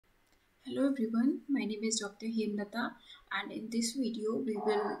Hello everyone, my name is Dr. Hemlata, and in this video we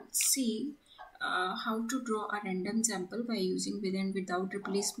will see how to draw a random sample by using with and without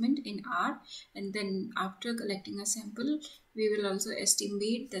replacement in R, and then after collecting a sample we will also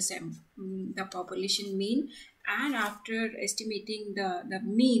estimate the population mean, and after estimating the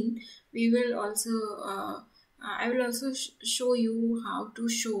mean we will also I will also show you how to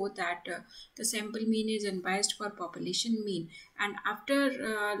show that the sample mean is unbiased for population mean. And after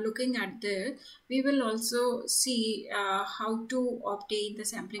looking at this, we will also see how to obtain the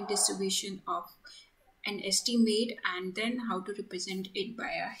sampling distribution of an estimate and then how to represent it by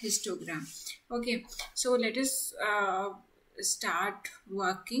a histogram. Okay, so let us start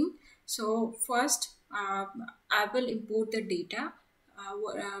working. So first I will import the data.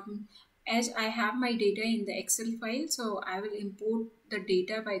 As I have my data in the Excel file, so I will import the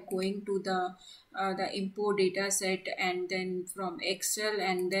data by going to the import data set, and then from Excel,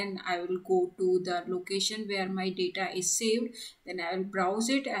 and then I will go to the location where my data is saved. Then I will browse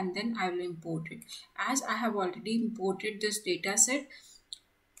it and then I will import it. As I have already imported this data set,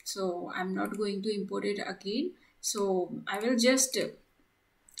 so I'm not going to import it again. So I will just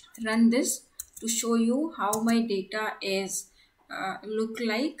run this to show you how my data is look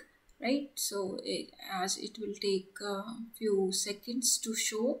like, right? So as it will take a few seconds to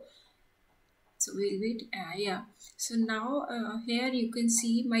show, so we'll wait. Yeah, so now here you can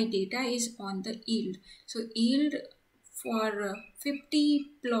see my data is on the yield. So yield for 50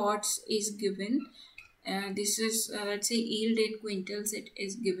 plots is given. This is let's say yield in quintals, it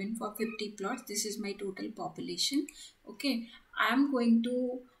is given for 50 plots. This is my total population. Okay, I'm going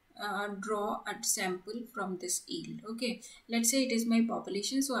to draw a sample from this yield. Okay, let's say it is my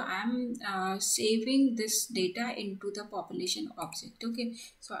population, so I'm saving this data into the population object. Okay,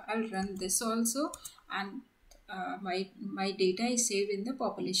 so I'll run this also, and my data is saved in the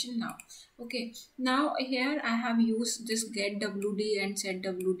population now. Okay, now here I have used this get wd and set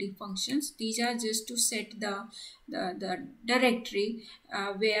wd functions. These are just to set the directory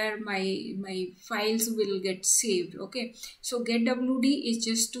where my files will get saved. Okay, so get wd is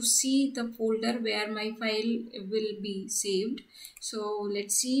just to see the folder where my file will be saved. So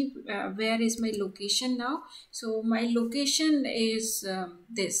let's see where is my location now. So my location is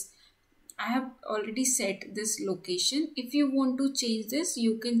this. I have already set this location. If you want to change this,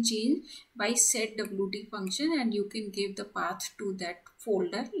 you can change by set wd function, and you can give the path to that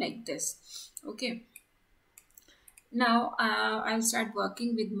folder like this. Okay, now I'll start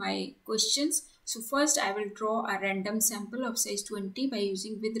working with my questions. So first I will draw a random sample of size 20 by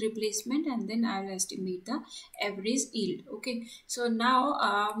using with replacement, and then I will estimate the average yield. Okay, so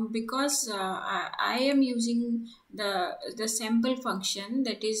now because I am using the sample function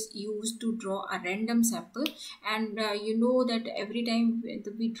that is used to draw a random sample, and you know that every time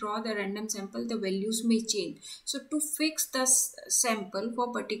we draw the random sample the values may change. So to fix the sample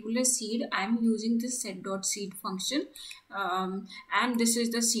for particular seed, I am using this set.seed function, and this is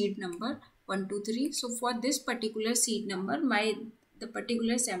the seed number 1 2 3. So for this particular seed number, the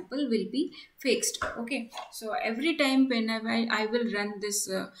particular sample will be fixed. Okay, so every time whenever I will run this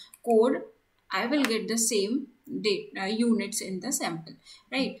code, I will get the same data units in the sample,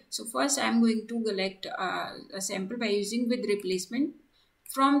 right? So first I am going to collect a sample by using with replacement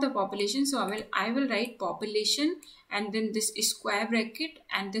from the population. So I will write population and then this square bracket,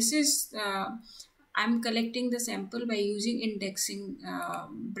 and this is I'm collecting the sample by using indexing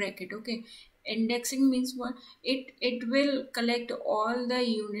bracket. Okay, indexing means what? It will collect all the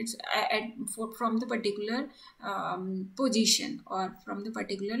units from the particular position or from the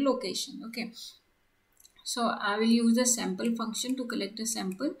particular location. Okay, so I will use the sample function to collect a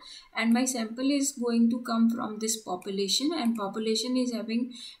sample, and my sample is going to come from this population, and population is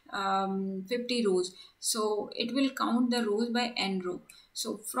having 50 rows. So it will count the rows by n row.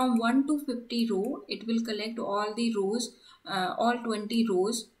 So from 1 to 50 row, it will collect all the rows, all 20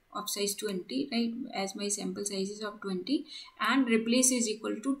 rows of size 20, right? As my sample size is of 20, and replace is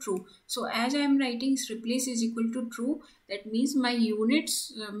equal to true. So as I am writing replace is equal to true, that means my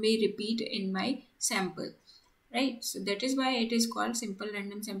units may repeat in my sample, right? So that is why it is called simple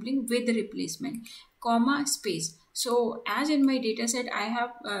random sampling with replacement, comma space. So as in my data set I have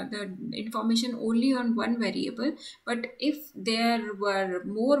the information only on one variable, but if there were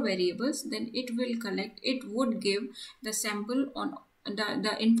more variables, then it would give the sample on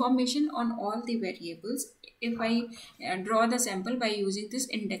the information on all the variables if I draw the sample by using this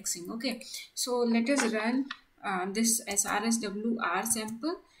indexing. Okay, so let us run this SRSWR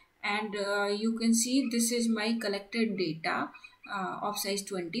sample, and you can see this is my collected data of size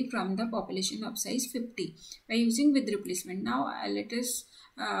 20 from the population of size 50 by using with replacement. Now let us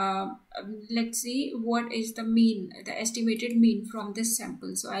let's see what is the mean, the estimated mean from this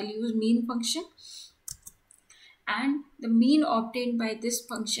sample. So I'll use mean function, and the mean obtained by this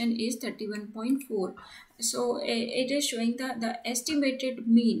function is 31.4. So it is showing the estimated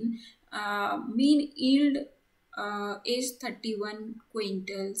mean mean yield is 31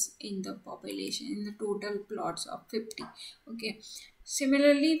 quintals in the population, in the total plots of 50. Okay,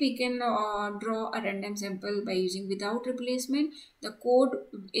 similarly we can draw a random sample by using without replacement. The code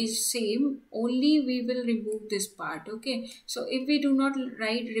is same, only we will remove this part. Okay, so if we do not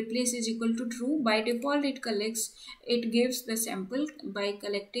write replace is equal to true, by default it gives the sample by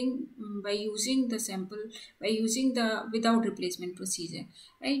collecting by using the sample by using the without replacement procedure,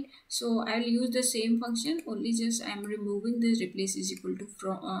 right? So I will use the same function, only just I am removing this replace is equal to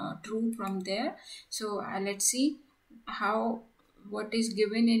true from there. So let's see how what is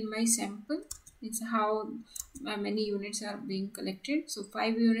given in my sample. It's how many units are being collected. So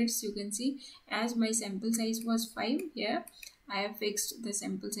 5 units, you can see, as my sample size was 5 here, I have fixed the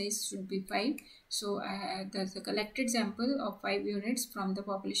sample size should be 5. So the collected sample of 5 units from the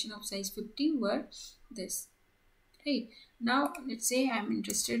population of size 50 were this. Right, now let's say I'm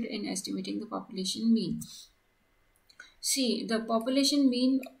interested in estimating the population mean. See, the population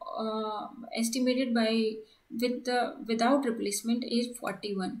mean estimated by without replacement is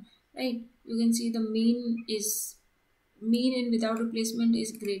 41, right? You can see the mean in without replacement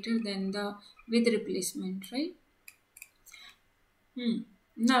is greater than the with replacement, right?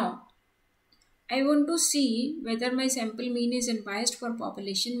 Now I want to see whether my sample mean is unbiased for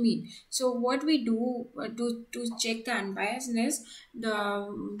population mean. So what we do to check the unbiasedness,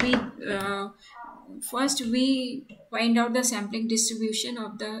 first we find out the sampling distribution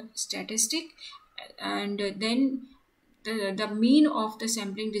of the statistic, and then the mean of the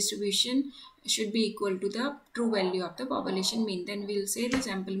sampling distribution should be equal to the true value of the population mean. Then we'll say the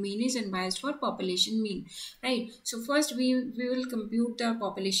sample mean is unbiased for population mean, right? So first we will compute the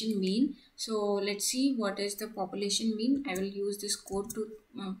population mean. So let's see what is the population mean. I will use this code to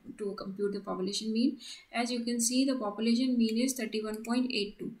compute the population mean. As you can see, the population mean is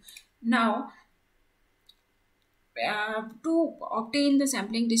 31.82. Now to obtain the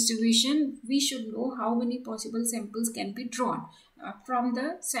sampling distribution, we should know how many possible samples can be drawn from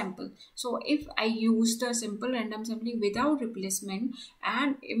the sample. So if I use the simple random sampling without replacement,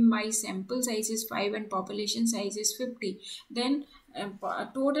 and if my sample size is 5 and population size is 50, then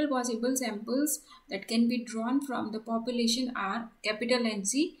total possible samples that can be drawn from the population are capital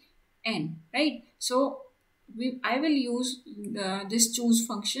NC N, right? So I will use this choose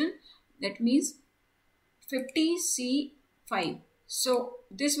function, that means 50C5. So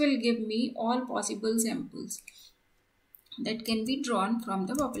this will give me all possible samples that can be drawn from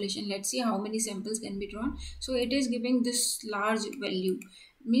the population. Let's see how many samples can be drawn. So it is giving this large value,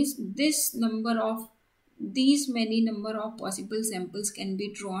 means this number of these many number of possible samples can be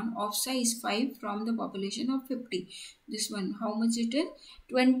drawn of size 5 from the population of 50. This one, how much it is?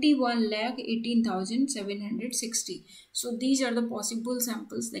 21,18,760. So these are the possible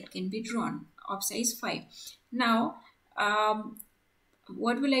samples that can be drawn of size 5. Now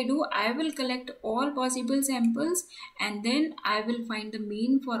what will I do? I will collect all possible samples, and then I will find the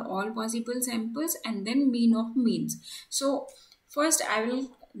mean for all possible samples, and then mean of means. So first I will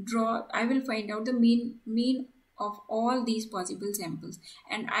find out the mean of all these possible samples,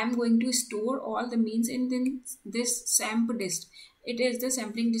 and I'm going to store all the means in this sample list. It is the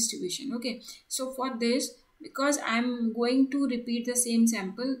sampling distribution. Okay, so for this, because I'm going to repeat the same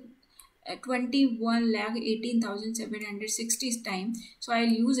sample 21,18,760 times, so I'll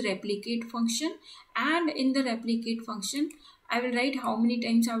use replicate function, and in the replicate function I will write how many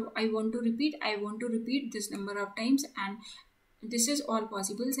times I want to repeat. I want to repeat this number of times, and this is all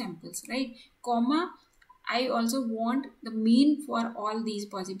possible samples, right? Comma, I also want the mean for all these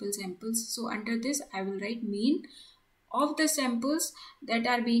possible samples. So under this I will write mean of the samples that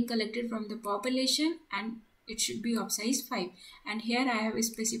are being collected from the population, and it should be of size 5, and here I have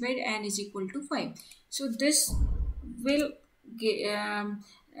specified n is equal to 5. So this will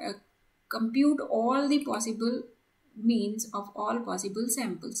compute all the possible means of all possible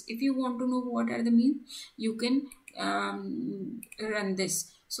samples. If you want to know what are the means, you can run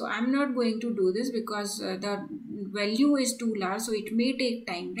this. So I'm not going to do this because the value is too large, so it may take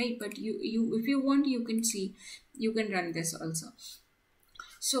time, right? But you if you want, you can see, you can run this also.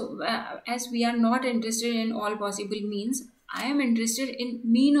 So as we are not interested in all possible means, I am interested in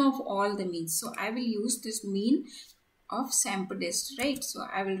mean of all the means. So I will use this mean of sample list, right? So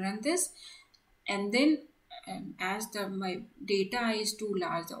I will run this, and then as my data is too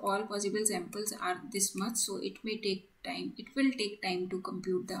large, all possible samples are this much, so it may take time. It will take time to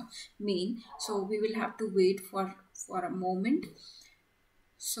compute the mean. So we will have to wait for a moment.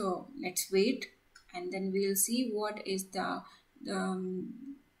 So let's wait, and then we'll see what is the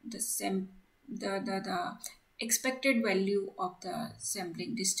expected value of the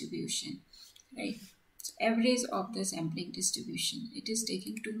sampling distribution, right? So average of the sampling distribution. It is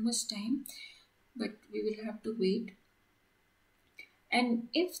taking too much time, but we will have to wait. And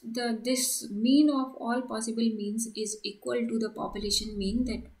if this mean of all possible means is equal to the population mean,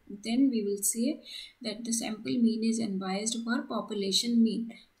 then we will say that the sample mean is unbiased for population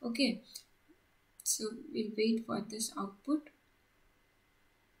mean. Okay, so we'll wait for this output.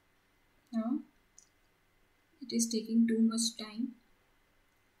 Now it is taking too much time.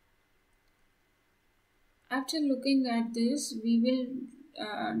 After looking at this, we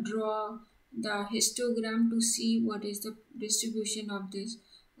will draw the histogram to see what is the distribution of this.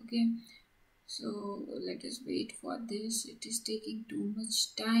 Okay, so let us wait for this. It is taking too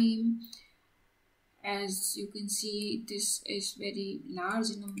much time. As you can see, this is very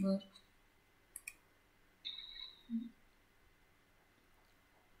large number.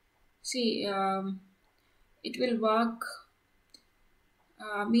 See, it will work.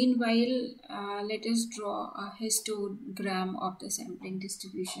 Meanwhile, let us draw a histogram of the sampling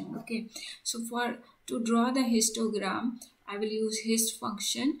distribution. Okay, so to draw the histogram, I will use hist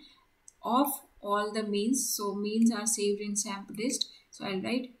function of all the means. So means are saved in sampledist. So I'll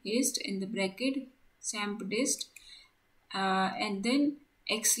write hist in the bracket sampledist, and then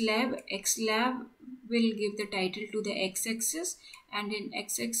xlab will give the title to the x-axis, and in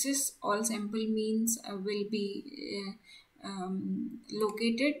x-axis all sample means will be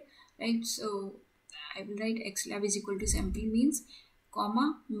located, right? So I will write xlab is equal to sample means,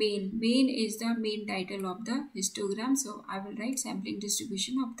 comma, main is the main title of the histogram. So I will write sampling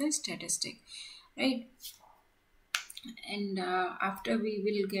distribution of the statistic, right? And after we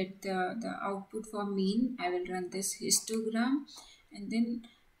will get the output for mean, I will run this histogram, and then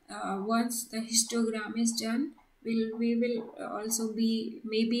once the histogram is done, we will also be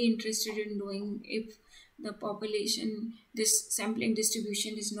maybe interested in knowing if the population, this sampling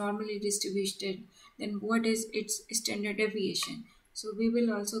distribution is normally distributed, then what is its standard deviation. So we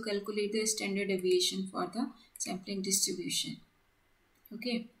will also calculate the standard deviation for the sampling distribution.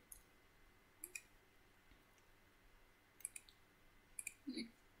 Okay, let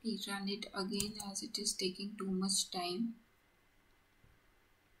me run it again as it is taking too much time.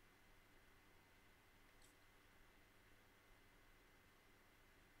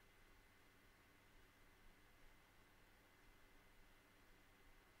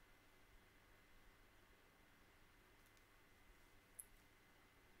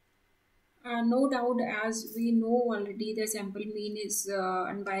 No doubt, as we know already, the sample mean is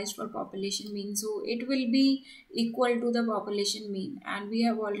unbiased for population mean, so it will be equal to the population mean, and we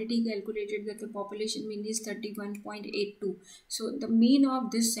have already calculated that the population mean is 31.82. So the mean of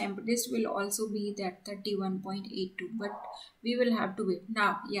this sample list will also be that 31.82, but we will have to wait.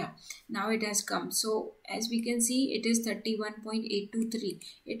 Now it has come. So as we can see, it is 31.823.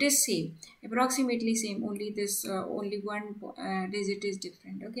 It is same, approximately same, only this only one digit is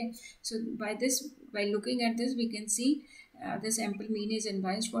different. Okay, so by looking at this, we can see the sample mean is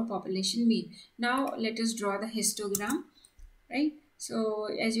unbiased for population mean. Now let us draw the histogram, right? So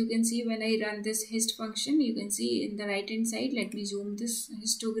as you can see, when I run this hist function, you can see in the right hand side, let me zoom this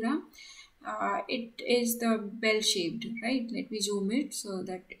histogram. It is the bell shaped, right? Let me zoom it so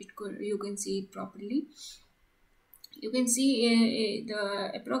that you can see it properly. You can see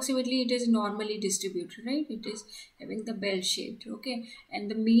the approximately it is normally distributed, right? It is having the bell shaped. Okay,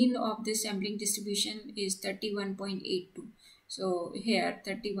 and the mean of this sampling distribution is 31.82. So here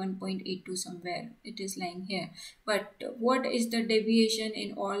 31.82 somewhere it is lying here. But what is the deviation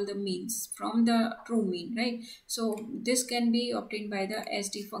in all the means from the true mean, right? So this can be obtained by the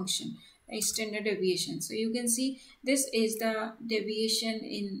SD function, a standard deviation. So you can see this is the deviation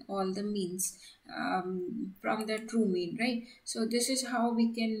in all the means from the true mean, right? So this is how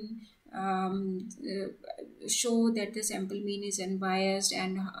we can show that the sample mean is unbiased,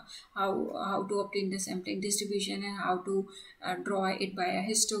 and how to obtain the sampling distribution, and how to draw it by a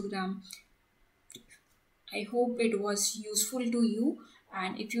histogram. I hope it was useful to you,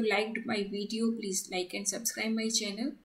 and if you liked my video, please like and subscribe my channel.